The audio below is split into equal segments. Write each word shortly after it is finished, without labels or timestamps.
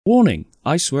Warning,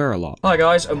 I swear a lot. Hi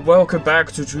guys, and welcome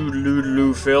back to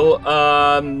Loodaloofil.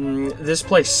 This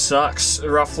place sucks,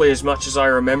 roughly as much as I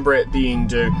remember it being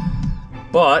due.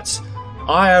 But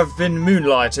I have been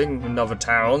moonlighting in other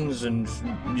towns and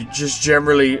just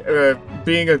generally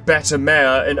being a better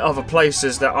mayor in other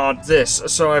places that aren't this.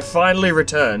 So I finally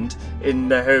returned in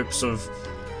the hopes of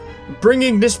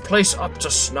bringing this place up to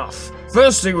snuff.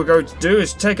 First thing we're going to do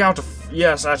is take out a...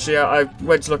 Yes, actually, I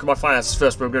went to look at my finances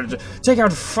first, but we're going to take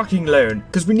out a fucking loan.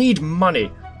 Because we need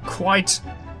money. Quite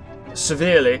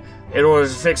severely in order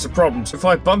to fix the problems. If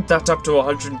I bump that up to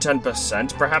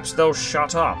 110%, perhaps they'll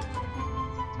shut up.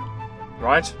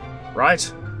 Right?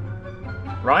 Right?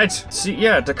 Right? See,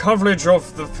 yeah, the coverage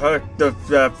of the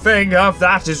thing of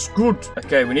that is good.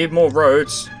 Okay, we need more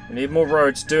roads. We need more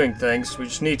roads doing things. We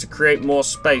just need to create more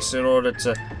space in order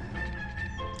to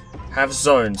have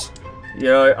zones. You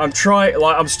know, I'm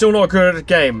still not good at the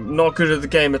game. Not good at the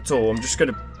game at all. I'm just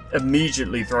going to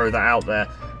immediately throw that out there.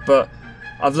 But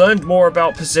I've learned more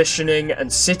about positioning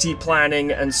and city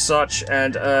planning and such.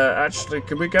 And actually,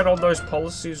 can we get on those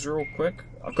policies real quick?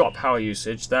 I've got power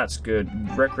usage. That's good.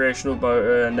 Recreational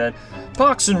boat. And then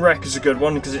Parks and Rec is a good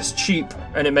one because it's cheap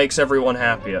and it makes everyone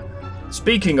happier.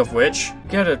 Speaking of which,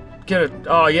 get a...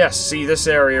 Oh, yes. See, this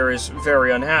area is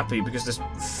very unhappy because there's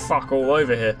fuck all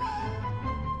over here.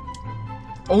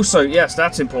 Also, yes,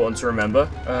 that's important to remember.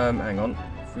 Hang on.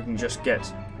 If we can just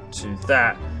get to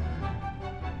that.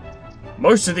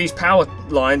 Most of these power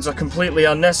lines are completely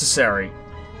unnecessary.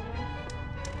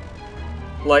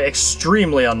 Like,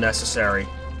 extremely unnecessary.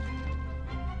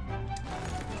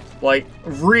 Like,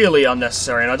 really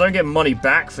unnecessary. And I don't get money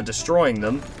back for destroying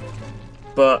them.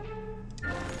 But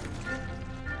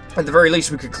at the very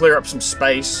least, we could clear up some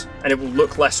space. And it will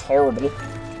look less horrible.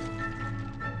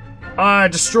 I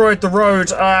destroyed the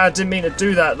road. I didn't mean to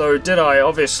do that though, did I?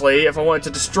 Obviously, if I wanted to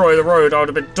destroy the road, I would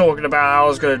have been talking about how I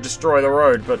was going to destroy the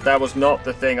road, but that was not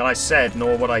the thing I said,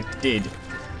 nor what I did.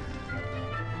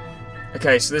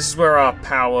 Okay, so this is where our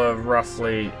power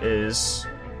roughly is.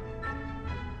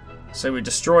 So we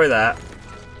destroy that.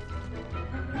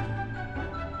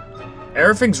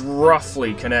 Everything's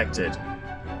roughly connected.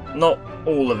 Not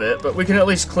all of it, but we can at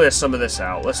least clear some of this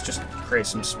out. Let's just create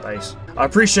some space. I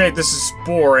appreciate this is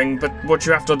boring, but what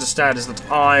you have to understand is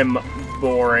that I'm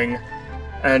boring,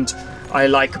 and I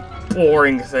like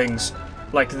boring things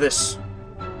like this.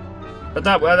 But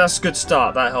that's a good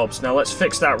start. That helps. Now let's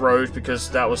fix that road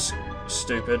because that was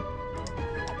stupid.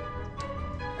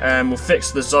 And we'll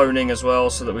fix the zoning as well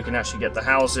so that we can actually get the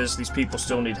houses. These people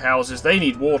still need houses. They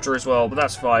need water as well, but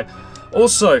that's fine.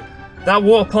 Also, that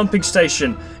water pumping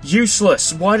station,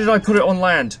 useless. Why did I put it on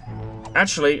land?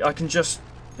 Actually, I can just,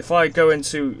 if I go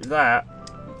into that,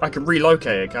 I can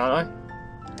relocate it, can't I?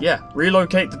 Yeah,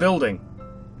 relocate the building.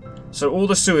 So all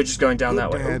the sewage is going down that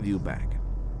way. Good to have you back.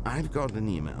 I've got an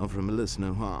email from a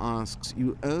listener who asks,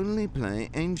 you only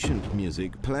play ancient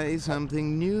music, play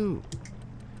something new.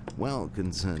 Well,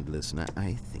 concerned listener,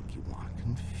 I think you are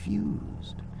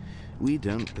confused. We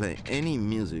don't play any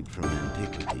music from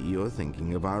antiquity. You're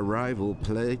thinking of our rival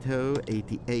Plato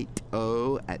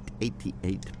 88.0 at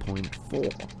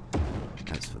 88.4.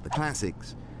 As for the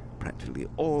classics, practically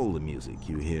all the music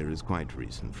you hear is quite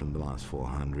recent from the last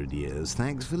 400 years.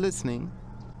 Thanks for listening.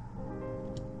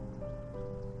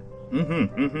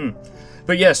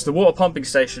 But yes, the water pumping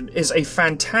station is a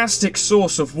fantastic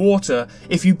source of water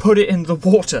if you put it in the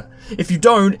water. If you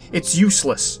don't, it's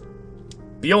useless.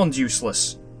 Beyond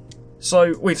useless.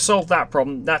 So, we've solved that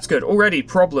problem. That's good. Already,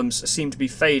 problems seem to be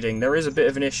fading. There is a bit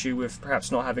of an issue with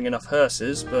perhaps not having enough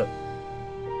hearses, but...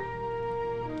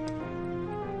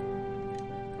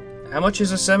 How much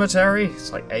is a cemetery?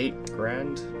 It's like 8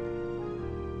 grand.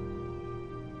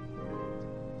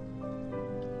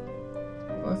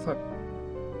 What if I...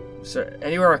 Is there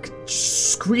anywhere I could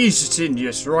squeeze it in?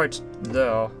 Yes, right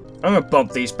there. I'm gonna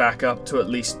bump these back up to at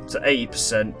least to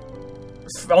 80%.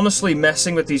 Honestly,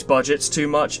 messing with these budgets too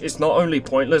much is not only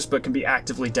pointless, but can be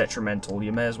actively detrimental.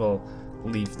 You may as well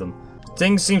leave them.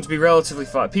 Things seem to be relatively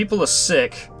fine. People are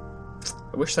sick.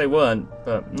 I wish they weren't,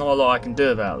 but not a lot I can do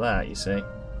about that, you see.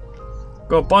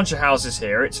 Got a bunch of houses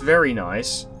here. It's very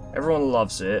nice. Everyone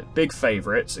loves it. Big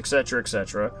favourites, etc,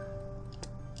 etc.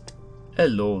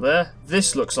 Hello there.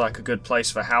 This looks like a good place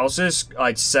for houses,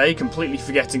 I'd say, completely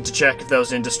forgetting to check if there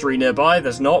was industry nearby.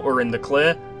 There's not. We're in the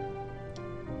clear.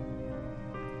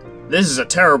 This is a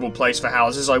terrible place for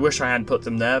houses. I wish I hadn't put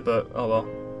them there, but oh well.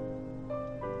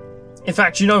 In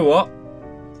fact, you know what?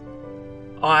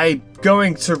 I'm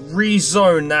going to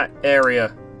rezone that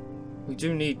area. We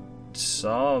do need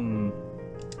some...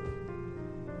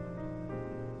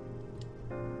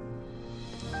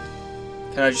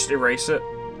 Can I just erase it?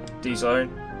 D-zone.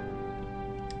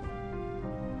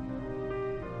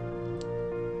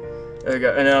 There we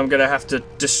go, and then I'm gonna have to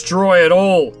destroy it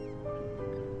all.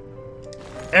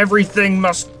 Everything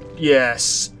must...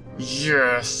 Yes.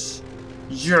 Yes.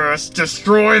 Yes,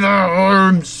 destroy the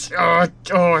homes!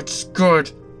 Oh, it's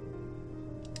good.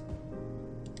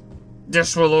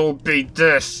 This will all be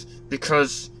this,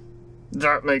 because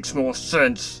that makes more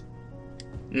sense.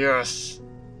 Yes.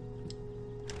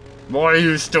 Why are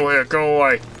you still here? Go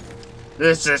away.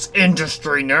 This is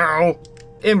industry now.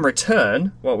 In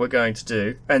return, what we're going to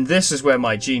do, and this is where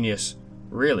my genius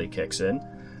really kicks in,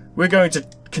 we're going to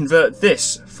convert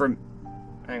this from...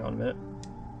 Hang on a minute.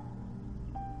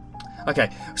 Okay,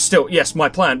 still, yes, my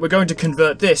plan. We're going to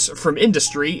convert this from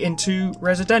industry into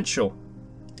residential.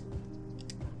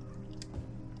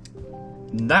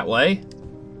 And that way,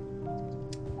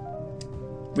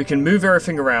 we can move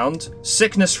everything around,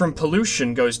 sickness from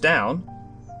pollution goes down,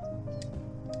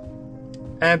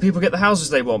 and people get the houses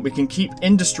they want. We can keep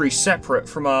industry separate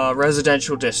from our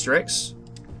residential districts,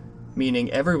 meaning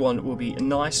everyone will be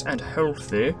nice and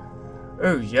healthy.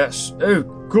 Oh yes, oh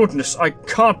goodness, I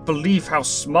can't believe how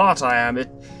smart I am.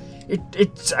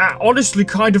 It's honestly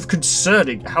kind of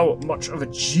concerning how much of a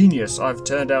genius I've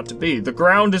turned out to be. The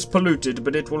ground is polluted,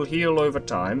 but it will heal over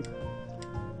time.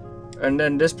 And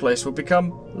then this place will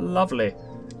become lovely.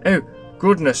 Oh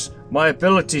goodness, my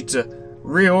ability to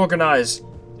reorganize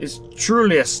is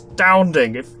truly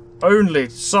astounding. If only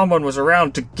someone was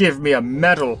around to give me a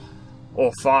medal,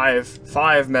 or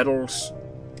five medals,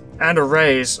 and a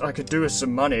raise, I could do with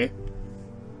some money.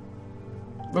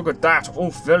 Look at that, oh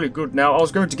very good. Now, I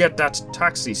was going to get that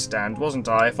taxi stand, wasn't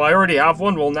I? If I already have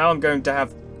one, well now I'm going to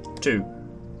have 2.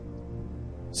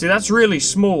 See, that's really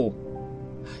small.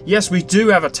 Yes, we do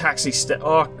have a taxi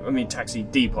taxi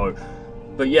depot.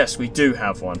 But yes, we do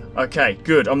have one. Okay,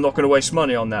 good, I'm not going to waste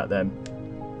money on that then.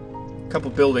 A couple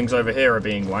buildings over here are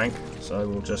being wank, so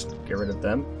we'll just get rid of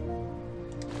them.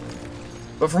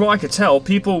 But from what I could tell,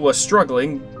 people were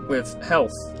struggling with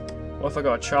health. What if I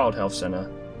got a child health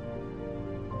center?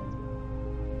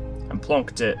 And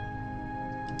plonked it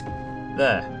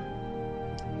there.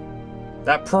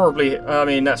 That probably, I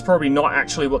mean, that's probably not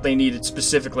actually what they needed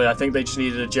specifically. I think they just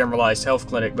needed a generalized health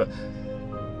clinic, but...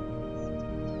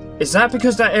 Is that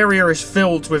because that area is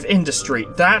filled with industry?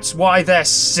 That's why they're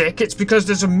sick? It's because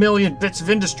there's a million bits of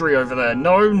industry over there.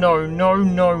 No, no, no,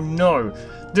 no, no.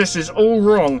 This is all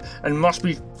wrong and must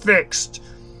be fixed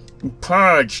and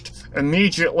purged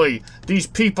immediately. These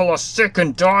people are sick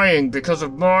and dying because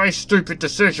of my stupid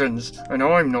decisions, and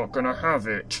I'm not gonna have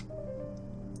it.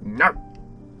 No.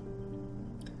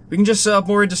 We can just set up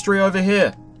more industry over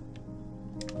here.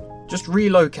 Just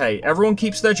relocate. Everyone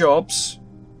keeps their jobs.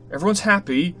 Everyone's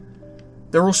happy.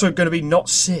 They're also going to be not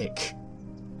sick.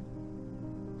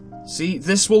 See,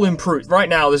 this will improve. Right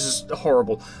now, this is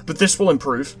horrible, but this will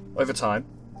improve over time.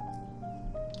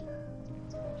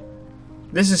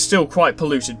 This is still quite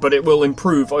polluted, but it will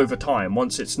improve over time.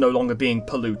 Once it's no longer being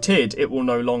polluted, it will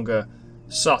no longer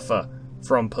suffer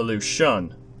from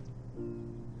pollution.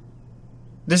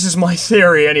 This is my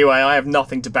theory anyway. I have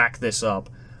nothing to back this up.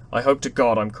 I hope to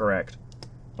God I'm correct.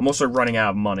 I'm also running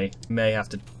out of money. May have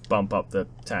to bump up the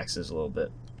taxes a little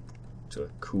bit to a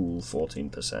cool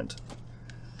 14%.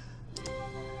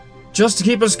 Just to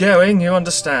keep us going, you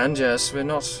understand, yes. We're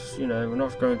not, you know, we're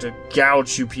not going to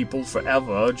gouge you people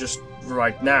forever, just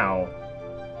right now.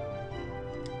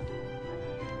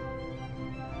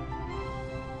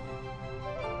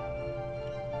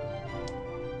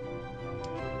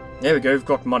 There we go, we've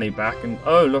got money back, and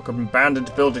oh look, an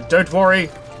abandoned building. Don't worry,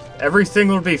 everything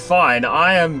will be fine.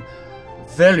 I am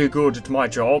very good at my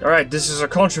job. Alright, this is a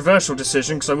controversial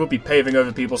decision, because I will be paving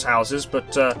over people's houses,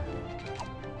 but,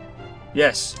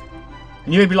 yes.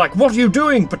 And you may be like, what are you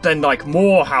doing? But then, like,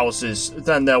 more houses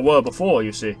than there were before,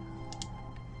 you see.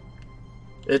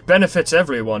 It benefits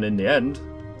everyone in the end.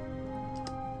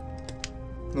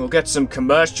 We'll get some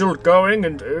commercial going,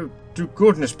 and to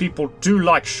goodness, people do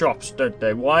like shops, don't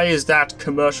they? Why is that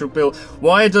commercial bill?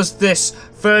 Why does this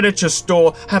furniture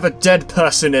store have a dead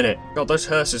person in it? God, those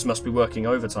hearses must be working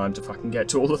overtime to fucking get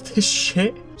to all of this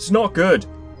shit. It's not good.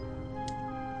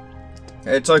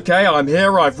 It's okay, I'm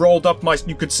here, I've rolled up my...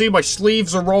 You can see my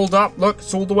sleeves are rolled up. Look,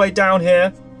 it's all the way down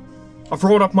here. I've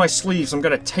rolled up my sleeves. I'm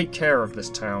gonna take care of this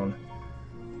town.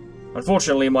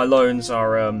 Unfortunately, my loans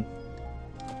are,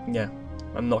 yeah.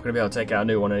 I'm not going to be able to take out a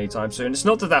new one anytime soon. It's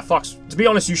not that that fucks... To be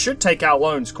honest, you should take out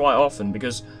loans quite often,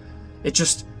 because it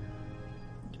just...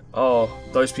 Oh,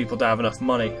 those people don't have enough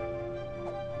money.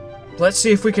 Let's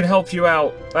see if we can help you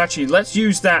out. Actually, let's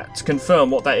use that to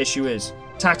confirm what that issue is.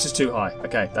 Tax is too high.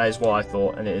 Okay, that is what I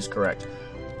thought, and it is correct.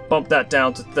 bump that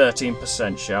down to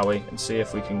 13%, shall we? And see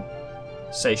if we can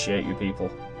satiate you people.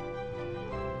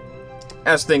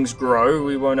 As things grow,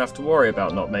 we won't have to worry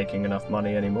about not making enough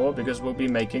money anymore, because we'll be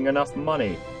making enough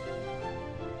money.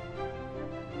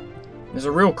 There's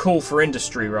a real call for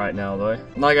industry right now, though.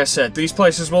 Like I said, these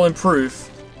places will improve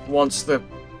once the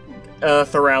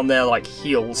earth around there, like,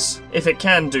 heals. If it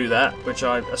can do that, which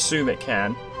I assume it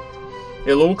can.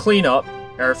 It'll all clean up,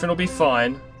 everything will be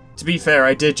fine. To be fair,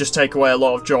 I did just take away a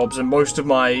lot of jobs, and most of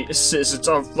my citizens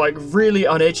are, like, really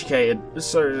uneducated,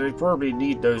 so they probably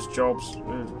need those jobs.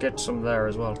 Get some there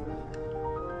as well.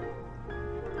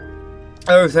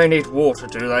 Oh, they need water,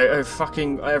 do they? Oh,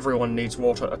 fucking everyone needs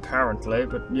water, apparently,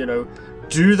 but, you know,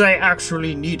 do they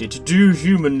actually need it? Do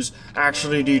humans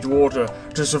actually need water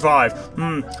to survive?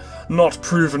 Not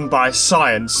proven by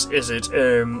science, is it?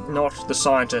 Not the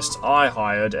scientists I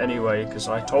hired, anyway, because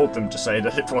I told them to say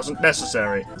that it wasn't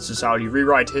necessary. This is how you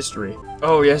rewrite history.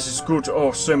 Oh, yes, it's good.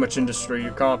 Oh, so much industry,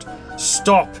 you can't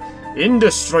stop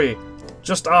industry!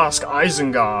 Just ask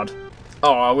Isengard.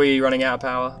 Oh, are we running out of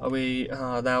power? Are we...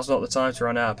 now's not the time to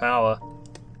run out of power.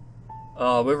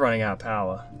 Oh, we're running out of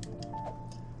power.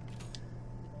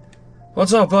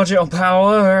 What's our budget on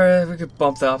power? We could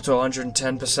bump that up to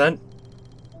 110%.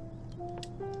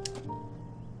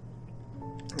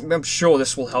 I'm sure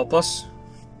this will help us.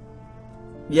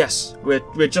 Yes,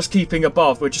 we're just keeping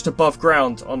above. We're just above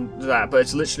ground on that, but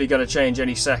it's literally going to change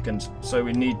any second. So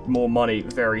we need more money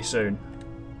very soon.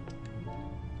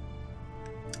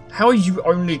 How are you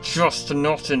only just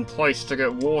not in place to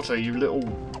get water, you little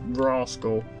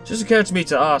rascal? Just occurred to me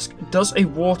to ask, does a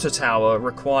water tower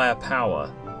require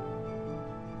power?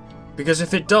 Because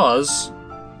if it does...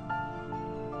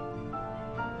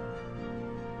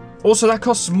 Also, that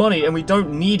costs money, and we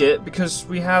don't need it because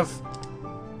we have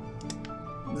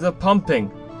the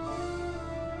pumping.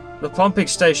 The pumping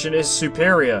station is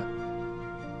superior.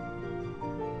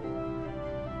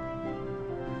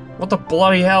 What the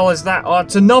bloody hell is that? Oh,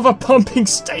 it's another pumping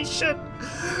station!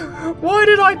 Why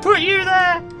did I put you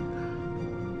there?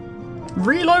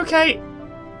 Relocate!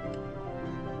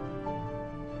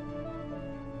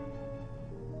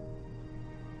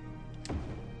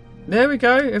 There we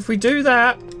go. If we do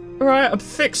that... Alright, I'm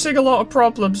fixing a lot of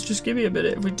problems. Just give me a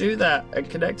minute. If we do that and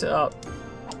connect it up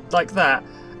like that,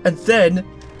 and then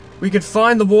we could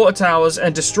find the water towers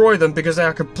and destroy them because they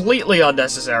are completely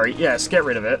unnecessary. Yes, get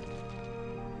rid of it.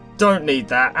 Don't need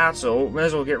that at all. May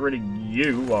as well get rid of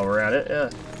you while we're at it. Yeah,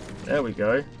 there we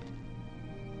go.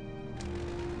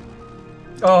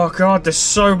 Oh god, there's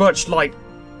so much, like,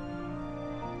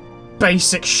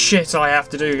 basic shit I have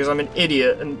to do because I'm an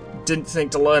idiot and didn't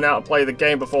think to learn how to play the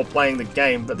game before playing the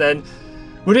game. But then,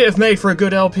 would it have made for a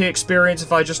good LP experience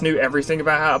if I just knew everything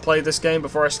about how to play this game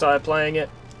before I started playing it?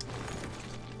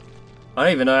 I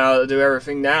don't even know how to do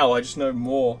everything now, I just know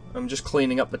more. I'm just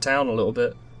cleaning up the town a little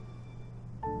bit.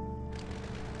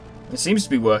 It seems to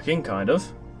be working, kind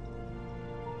of.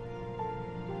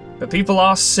 But people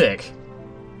are sick.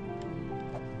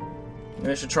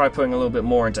 Maybe I should try putting a little bit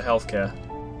more into healthcare.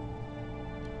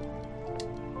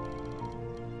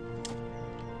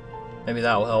 Maybe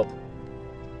that'll help.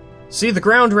 See, the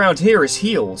ground around here is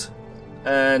healed.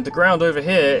 And the ground over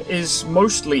here is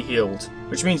mostly healed.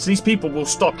 Which means these people will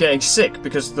stop getting sick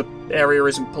because the area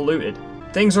isn't polluted.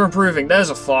 Things are improving.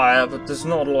 There's a fire, but there's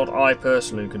not a lot I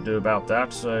personally can do about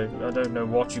that. So I don't know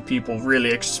what you people really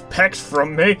expect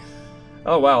from me.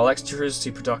 Oh wow,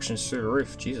 electricity production is through the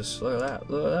roof. Jesus, look at that.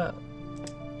 Look at that.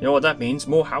 You know what that means?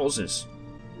 More houses.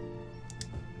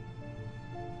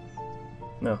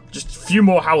 No, just a few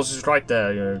more houses right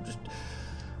there, you know, just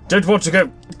don't want to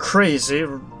go crazy.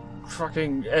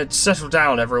 Fucking settle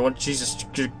down, everyone. Jesus,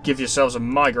 give yourselves a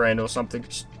migraine or something.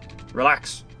 Just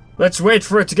relax. Let's wait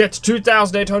for it to get to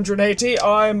 2,880.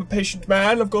 I'm a patient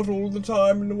man. I've got all the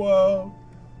time in the world.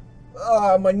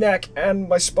 My neck and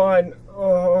my spine.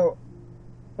 Oh,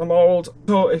 I'm old.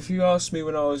 So, if you asked me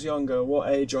when I was younger what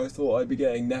age I thought I'd be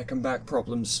getting neck and back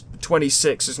problems,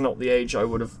 26 is not the age I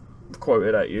would have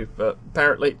quoted at you, but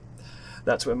apparently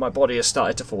that's when my body has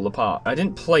started to fall apart. I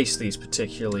didn't place these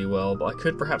particularly well, but I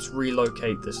could perhaps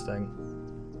relocate this thing.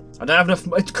 I don't have enough.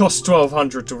 It costs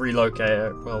 1,200 to relocate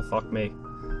it. Well, fuck me.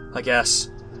 I guess.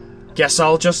 Guess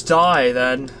I'll just die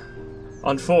then.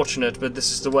 Unfortunate, but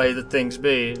this is the way that things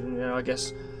be. You know, I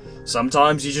guess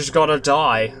sometimes you just gotta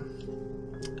die.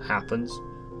 Happens.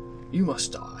 You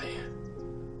must die.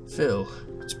 Phil,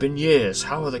 it's been years.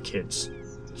 How are the kids?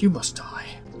 You must die.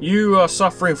 You are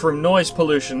suffering from noise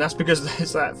pollution. That's because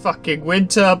there's that fucking wind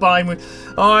turbine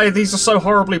with... Oh, these are so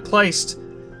horribly placed.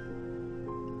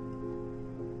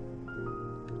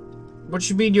 What do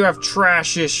you mean you have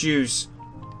trash issues?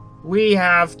 We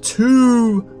have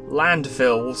 2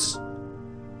 landfills.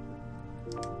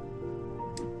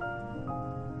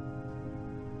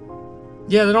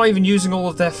 Yeah, they're not even using all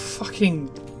of their fucking...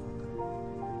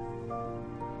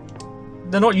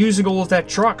 They're not using all of their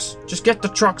trucks. Just get the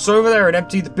trucks over there and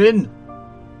empty the bin.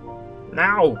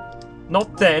 Now.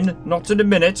 Not then. Not in a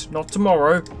minute. Not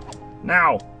tomorrow.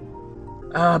 Now.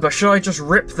 But should I just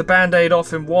rip the band-aid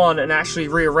off in one and actually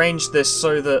rearrange this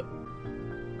so that...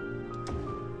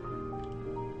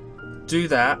 Do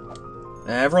that.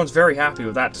 Everyone's very happy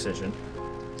with that decision.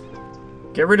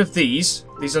 Get rid of these.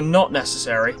 These are not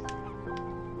necessary.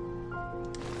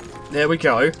 There we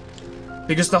go.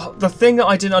 Because the thing that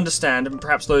I didn't understand, and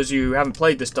perhaps those of you who haven't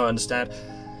played this don't understand,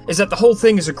 is that the whole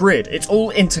thing is a grid. It's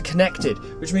all interconnected,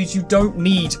 which means you don't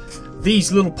need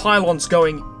these little pylons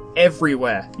going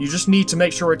everywhere. You just need to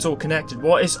make sure it's all connected.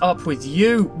 What is up with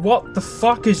you? What the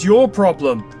fuck is your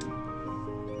problem?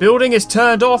 Building is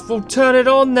turned off, we'll turn it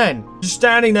on then. Just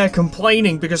standing there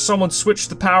complaining because someone switched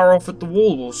the power off at the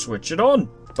wall, we'll switch it on.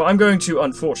 But I'm going to,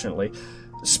 unfortunately,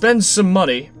 spend some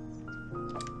money.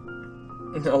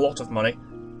 A lot of money.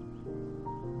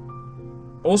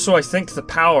 Also, I think the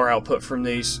power output from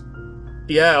these...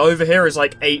 Yeah, over here is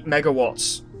like 8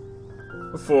 megawatts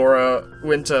for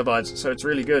wind turbines, so it's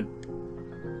really good.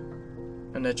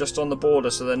 And they're just on the border,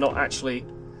 so they're not actually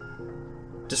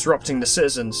disrupting the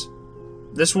citizens.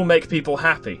 This will make people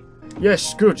happy.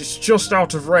 Yes, good, it's just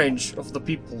out of range of the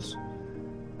peoples.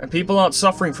 And people aren't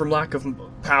suffering from lack of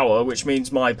power, which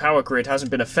means my power grid hasn't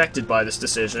been affected by this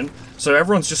decision. So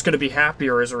everyone's just going to be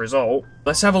happier as a result.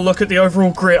 Let's have a look at the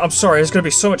overall grid. I'm sorry, there's going to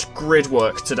be so much grid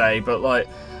work today, but like...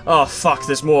 Oh, fuck,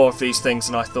 there's more of these things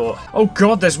than I thought. Oh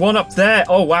god, there's one up there!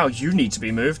 Oh wow, you need to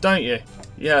be moved, don't you?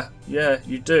 Yeah,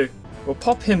 you do. We'll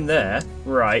pop him there.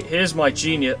 Right, here's my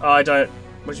genius... I don't...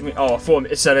 What do you mean? Oh, I thought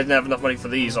it said I didn't have enough money for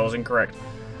these, I was incorrect.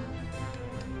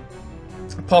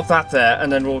 Pop that there,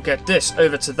 and then we'll get this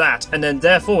over to that, and then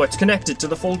therefore it's connected to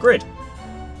the full grid.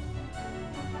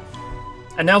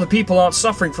 And now the people aren't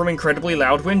suffering from incredibly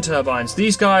loud wind turbines.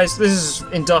 These guys, this is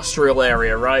industrial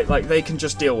area, right? Like, they can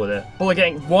just deal with it. Well,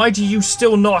 again, why do you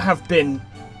still not have bin?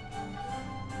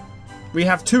 We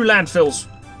have 2 landfills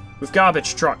with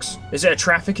garbage trucks. Is it a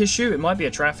traffic issue? It might be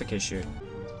a traffic issue.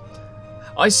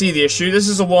 I see the issue. This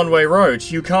is a one-way road.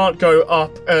 You can't go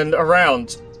up and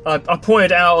around. I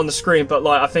pointed out on the screen, but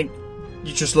like I think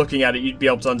you're just looking at it, you'd be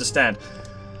able to understand.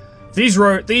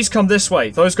 These come this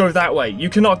way, those go that way. You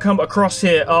cannot come across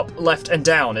here, up, left, and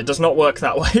down. It does not work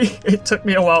that way. It took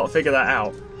me a while to figure that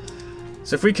out.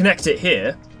 So if we connect it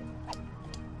here,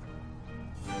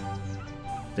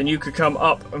 then you could come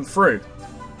up and through.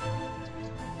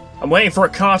 I'm waiting for a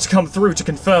car to come through to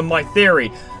confirm my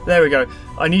theory. There we go.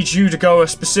 I need you to go a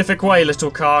specific way,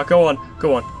 little car. Go on,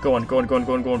 go on, go on, go on, go on,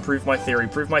 go on, go on. Prove my theory,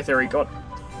 go on.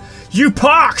 You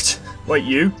parked! Wait,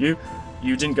 you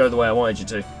didn't go the way I wanted you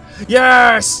to.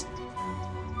 Yes!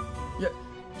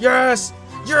 Yes!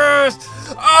 Yes!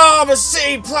 Oh, I'm a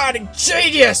city planning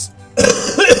genius!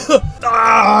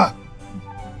 Ah!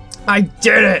 I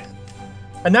did it!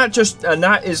 And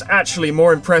that is actually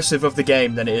more impressive of the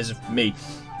game than it is of me.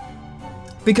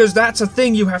 Because that's a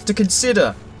thing you have to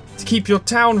consider. To keep your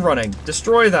town running.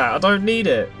 Destroy that. I don't need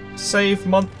it. Save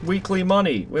weekly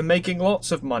money. We're making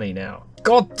lots of money now.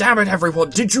 God damn it,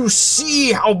 everyone. Did you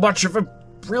see how much of a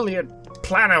brilliant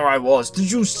planner I was?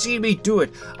 Did you see me do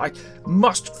it? I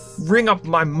must ring up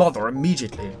my mother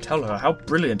immediately and tell her how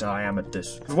brilliant I am at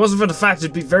this. If it wasn't for the fact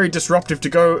it'd be very disruptive to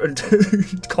go and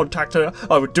contact her,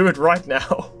 I would do it right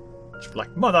now. She'd be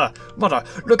like, Mother,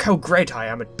 look how great I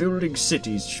am at building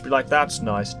cities. She'd be like, that's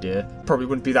nice, dear. Probably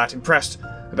wouldn't be that impressed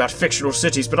about fictional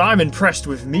cities, but I'm impressed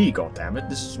with me, goddammit.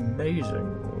 This is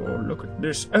amazing. Oh, look at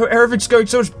this. Oh, everything's going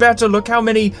so much better. Look how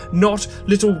many not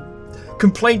little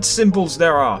complaint symbols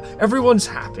there are. Everyone's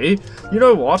happy. You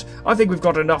know what? I think we've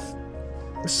got enough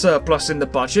surplus in the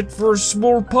budget for a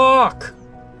small park.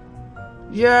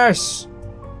 Yes.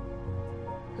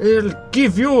 It'll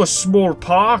give you a small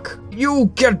park. You'll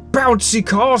get bouncy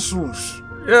castles.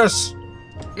 Yes.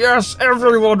 Yes,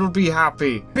 everyone will be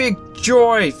happy. Big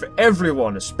joy for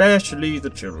everyone, especially the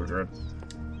children.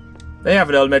 They have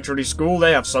an elementary school.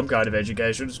 They have some kind of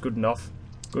education. It's good enough.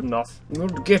 Good enough. I'm going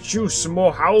to get you some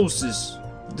more houses.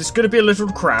 It's going to be a little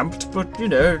cramped, but, you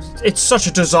know, it's such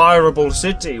a desirable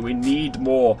city. We need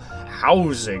more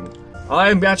housing.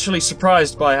 I'm actually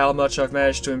surprised by how much I've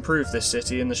managed to improve this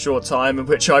city in the short time in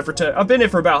which I've returned. I've been here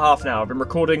for about half an hour. I've been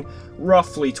recording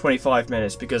roughly 25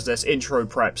 minutes because there's intro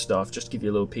prep stuff, just to give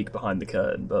you a little peek behind the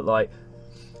curtain. But, like,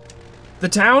 The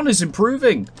town is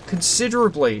improving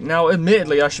considerably. Now,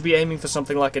 admittedly, I should be aiming for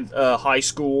something like a high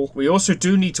school. We also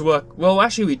do need to work... Well,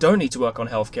 actually, we don't need to work on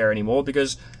healthcare anymore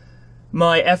because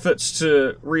my efforts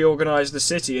to reorganize the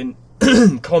city and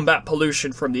combat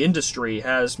pollution from the industry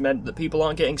has meant that people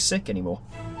aren't getting sick anymore.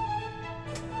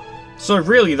 So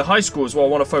really, the high school is what I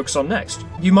want to focus on next.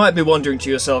 You might be wondering to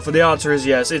yourself, and the answer is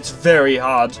yes, it's very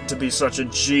hard to be such a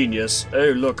genius.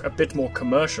 Oh, look, a bit more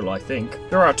commercial, I think.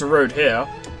 They're out the road here.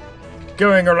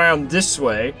 Going around this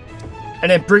way, and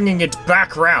then bringing it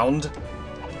back round,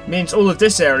 means all of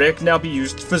this area can now be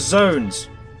used for zones.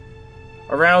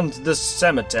 Around the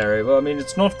cemetery. Well, I mean,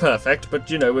 it's not perfect,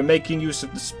 but, you know, we're making use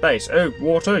of the space. Oh,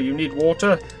 water? You need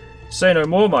water? Say no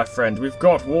more, my friend. We've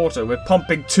got water. We're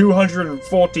pumping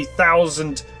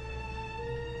 240,000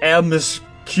 m's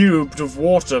cubed of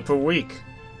water per week.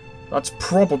 That's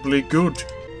probably good.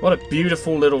 What a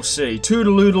beautiful little city.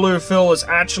 Toodaloo-Phil has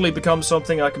actually become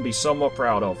something I can be somewhat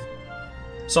proud of.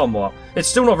 Somewhat. It's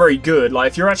still not very good. Like,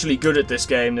 if you're actually good at this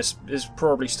game, this is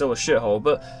probably still a shithole,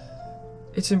 but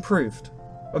it's improved.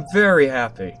 I'm very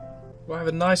happy. We'll have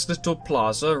a nice little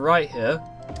plaza right here.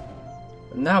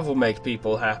 And that will make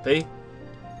people happy.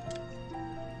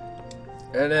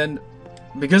 And then,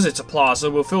 because it's a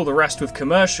plaza, we'll fill the rest with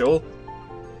commercial.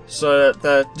 So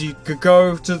that you could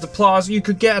go to the plaza, you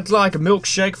could get like a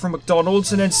milkshake from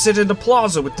McDonald's and then sit in the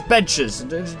plaza with the benches.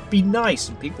 And it'd be nice,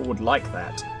 and people would like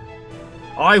that.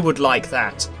 I would like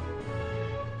that.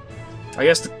 I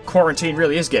guess the quarantine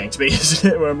really is getting to me, isn't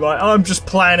it? Where I'm like, I'm just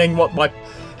planning what my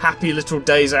happy little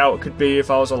days out could be if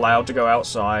I was allowed to go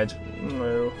outside.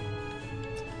 No.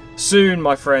 Soon,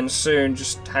 my friends, soon.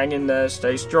 Just hang in there,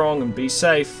 stay strong, and be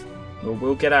safe.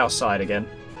 We'll get outside again.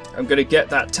 I'm gonna get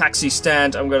that taxi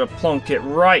stand, I'm gonna plonk it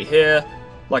right here,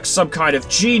 like some kind of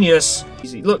genius.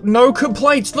 Easy. Look, no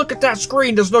complaints! Look at that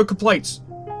screen, there's no complaints!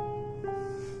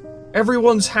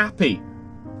 Everyone's happy.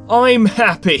 I'm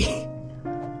happy!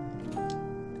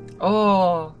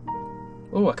 Oh,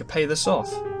 I could pay this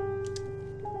off.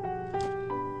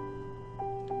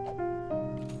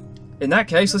 In that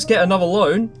case, let's get another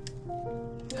loan.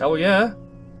 Hell yeah.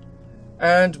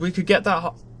 And we could get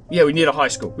that... Yeah, we need a high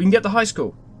school. We can get the high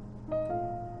school.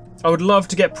 I would love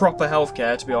to get proper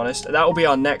healthcare, to be honest. That will be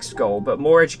our next goal, but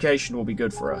more education will be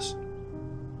good for us.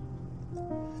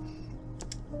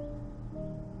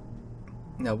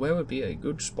 Now, where would be a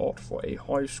good spot for a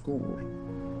high school?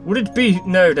 Would it be...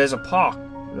 No, there's a park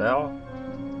there.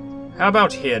 How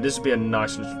about here? This would be a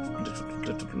nice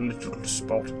little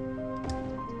spot.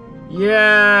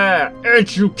 Yeah!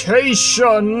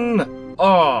 Education!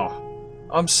 Oh,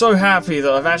 I'm so happy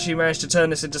that I've actually managed to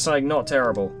turn this into something not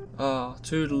terrible. Ah,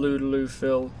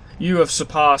 Toodaloo-Phil. You have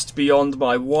surpassed beyond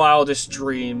my wildest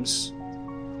dreams.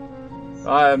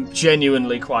 I am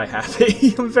genuinely quite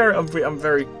happy. I'm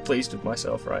very pleased with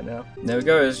myself right now. There we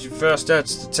go, as you first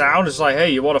enter the town, it's like,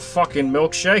 hey, you want a fucking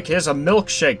milkshake? Here's a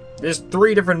milkshake. There's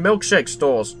 3 different milkshake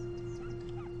stores.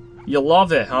 You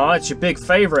love it, huh? It's your big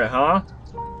favorite, huh?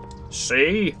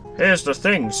 See? Here's the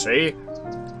thing, see?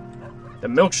 The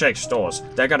milkshake stores,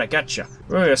 they're gonna get you.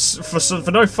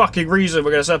 For no fucking reason, we're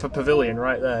gonna set up a pavilion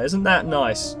right there. Isn't that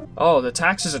nice? Oh, the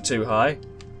taxes are too high.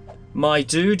 My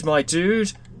dude,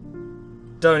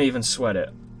 don't even sweat it.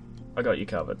 I got you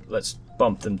covered. Let's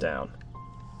bump them down.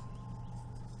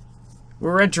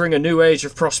 We're entering a new age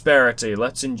of prosperity.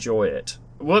 Let's enjoy it.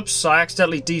 Whoops, I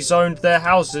accidentally dezoned their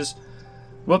houses.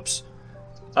 Whoops.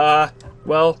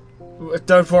 Well,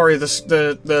 don't worry,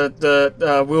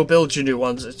 we'll build you new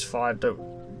ones. It's fine.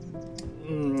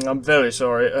 I'm very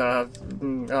sorry.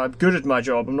 I'm good at my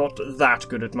job. I'm not that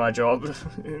good at my job.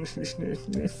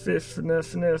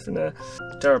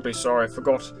 Terribly sorry. I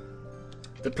forgot.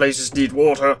 The places need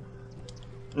water.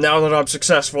 Now that I'm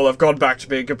successful, I've gone back to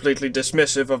being completely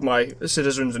dismissive of my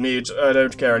citizens' needs. I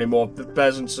don't care anymore. The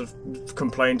peasants have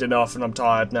complained enough, and I'm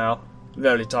tired now.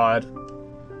 Very tired.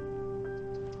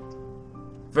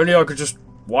 If only I could just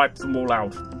wipe them all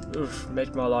out. Oof,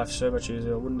 make my life so much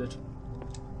easier, wouldn't it?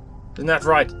 Isn't that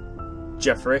right,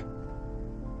 Jeffrey?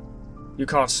 You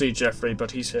can't see Jeffrey,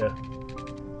 but he's here.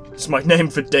 It's my name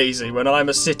for Daisy. When I'm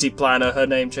a city planner, her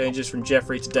name changes from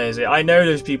Jeffrey to Daisy. I know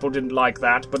those people didn't like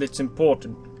that, but it's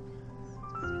important.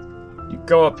 You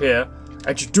go up here,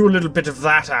 and you do a little bit of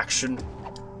that action.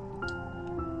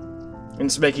 And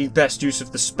it's making best use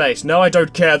of the space. No, I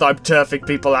don't care that I'm turfing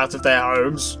people out of their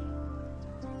homes.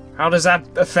 How does that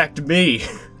affect me?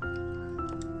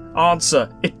 Answer,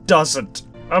 it doesn't.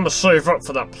 I'm gonna save up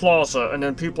for that plaza, and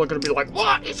then people are gonna be like,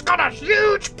 what? It's got a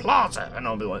huge plaza! And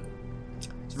I'll be like,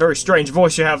 it's very strange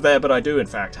voice you have there, but I do in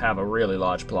fact have a really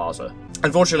large plaza.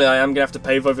 Unfortunately, I am going to have to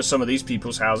pave over some of these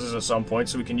people's houses at some point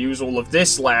so we can use all of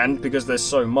this land because there's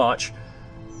so much.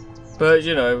 But,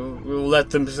 you know, we'll let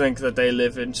them think that they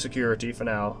live in security for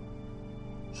now.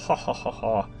 Ha ha ha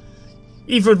ha.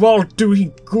 Even while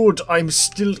doing good, I'm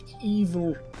still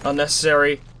evil.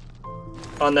 Unnecessary.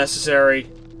 Unnecessary.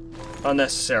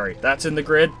 Unnecessary. That's in the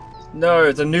grid.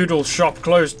 No, the noodle shop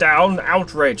closed down.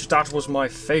 Outrage. That was my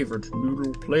favorite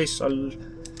noodle place.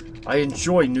 I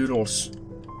enjoy noodles.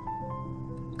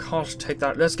 Can't take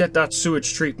that. Let's get that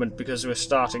sewage treatment because we're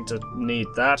starting to need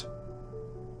that.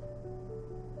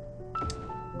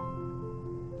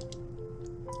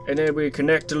 And then we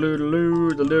connect the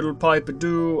Toodaloo, the little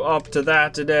pipe-a-doo, up to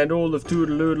that, and then all of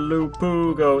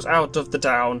Toodaloo-poo goes out of the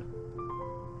town.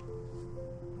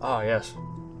 Ah, yes.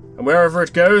 And wherever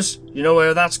it goes, you know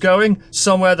where that's going?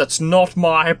 Somewhere that's not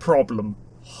my problem.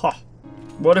 Ha.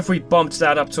 What if we bumped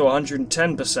that up to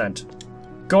 110%?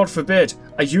 God forbid,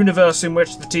 a universe in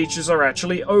which the teachers are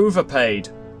actually overpaid.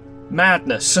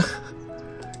 Madness.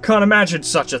 Can't imagine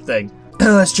such a thing.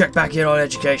 Let's check back in on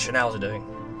education. How's it doing?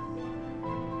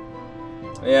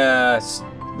 Yeah,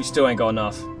 we still ain't got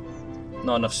enough.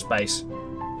 Not enough space.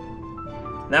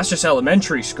 And that's just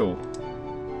elementary school.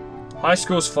 High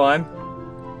school's fine.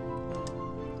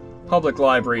 Public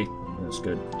library. That's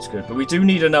good. It's good. But we do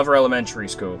need another elementary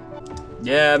school.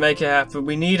 Yeah, make it happen.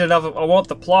 We need another. I want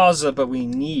the plaza, but we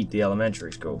need the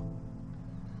elementary school.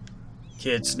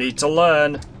 Kids need to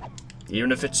learn.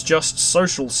 Even if it's just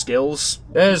social skills.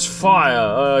 There's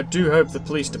fire. I do hope the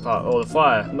police department, or the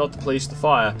fire, not the police, the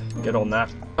fire, get on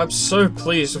that. I'm so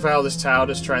pleased with how this town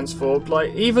is transformed.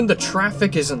 Like, even the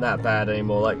traffic isn't that bad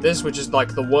anymore. Like this, which is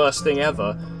like the worst thing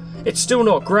ever. It's still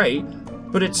not great,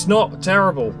 but it's not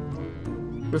terrible.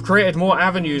 We've created more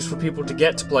avenues for people to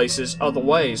get to places other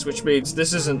ways, which means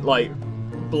this isn't like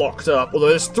blocked up. Although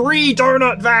there's 3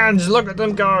 donut vans, look at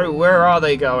them go. Where are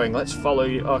they going? Let's follow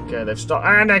you. Okay, they've stopped,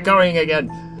 and they're going again.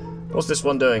 What's this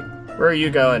one doing? Where are you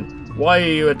going? Why are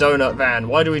you a donut van?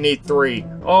 Why do we need 3?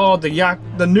 Oh,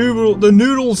 the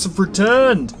noodles have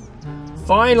returned.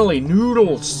 Finally,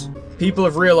 noodles. People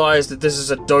have realized that this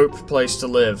is a dope place to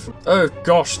live. Oh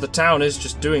gosh, the town is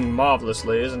just doing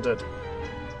marvelously, isn't it?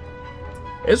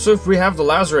 If we have the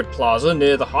Lazarette Plaza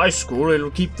near the high school, it'll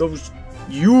keep those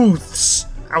youths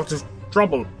out of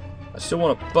trouble. I still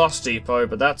want a bus depot,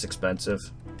 but that's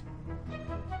expensive.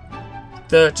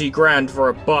 30 grand for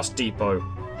a bus depot.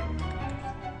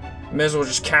 May as well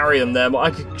just carry them there.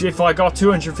 If I got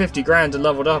 250 grand and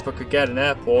leveled up, I could get an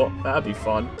airport. That'd be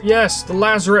fun. Yes, the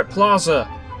Lazarette Plaza.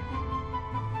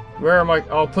 Where am I?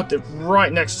 I'll put it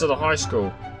right next to the high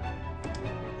school.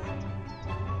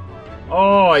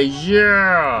 Oh,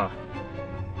 yeah!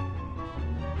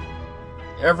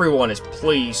 Everyone is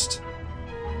pleased.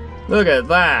 Look at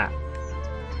that.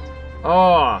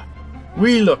 Ah,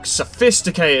 we look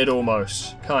sophisticated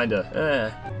almost.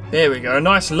 Kinda. There we go. A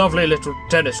nice, lovely little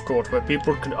tennis court where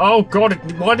people can... Oh, God,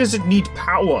 why does it need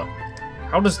power?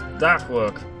 How does that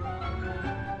work?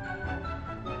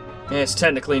 Yeah, it's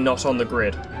technically not on the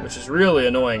grid, which is really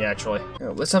annoying, actually.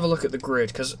 Yeah, let's have a look at the grid,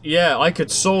 because, yeah, I could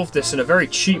solve this in a very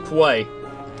cheap way.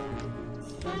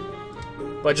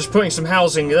 By just putting some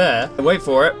housing there, and wait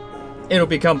for it, it'll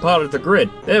become part of the grid.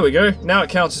 There we go, now it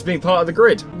counts as being part of the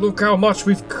grid. Look how much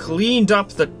we've cleaned up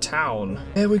the town.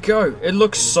 There we go, it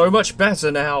looks so much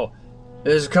better now.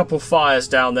 There's a couple fires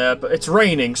down there, but it's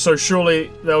raining, so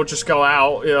surely they'll just go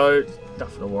out, you know,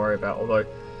 nothing to worry about, although...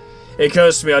 It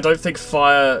occurs to me, I don't think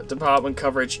fire department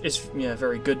coverage is, yeah,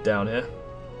 very good down here.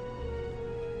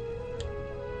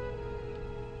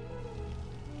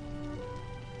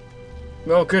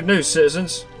 Well, good news,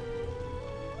 citizens.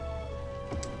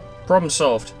 Problem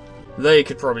solved. They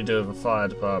could probably do with a fire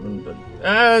department, but...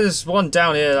 there's one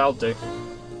down here, that'll do.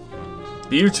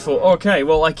 Beautiful. Okay,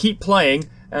 well, I keep playing,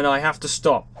 and I have to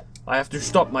stop. I have to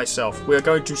stop myself. We're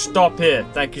going to stop here.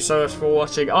 Thank you so much for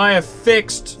watching. I have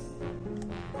fixed...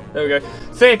 There we go.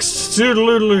 Fixed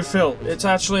Toodaloo-Phil. It's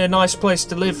actually a nice place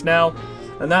to live now,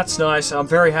 and that's nice. I'm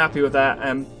very happy with that.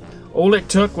 And all it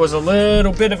took was a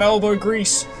little bit of elbow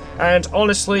grease, and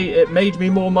honestly, it made me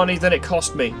more money than it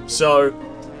cost me. So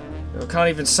I can't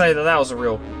even say that that was a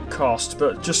real cost.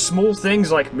 But just small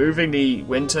things like moving the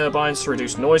wind turbines to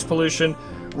reduce noise pollution,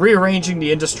 rearranging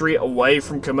the industry away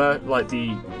from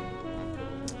the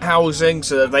housing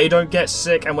so that they don't get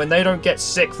sick, and when they don't get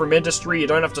sick from industry, you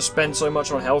don't have to spend so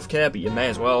much on healthcare, but you may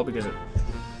as well because it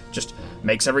just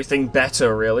makes everything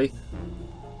better, really.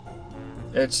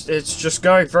 It's just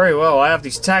going very well. I have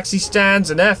these taxi stands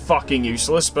and they're fucking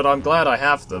useless, but I'm glad I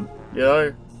have them, you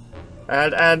know?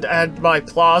 And my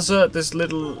plaza, this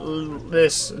little,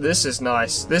 this is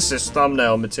nice. This is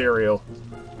thumbnail material.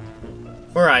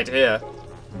 Right here.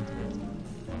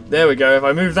 There we go. If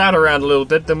I move that around a little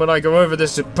bit, then when I go over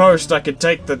this to post, I can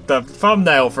take the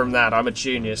thumbnail from that. I'm a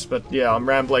genius. But yeah, I'm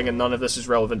rambling and none of this is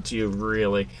relevant to you,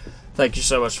 really. Thank you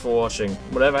so much for watching.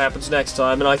 Whatever happens next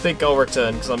time, and I think I'll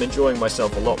return, because I'm enjoying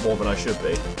myself a lot more than I should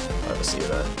be. I will see you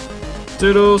there.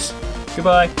 Toodles!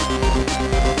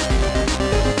 Goodbye!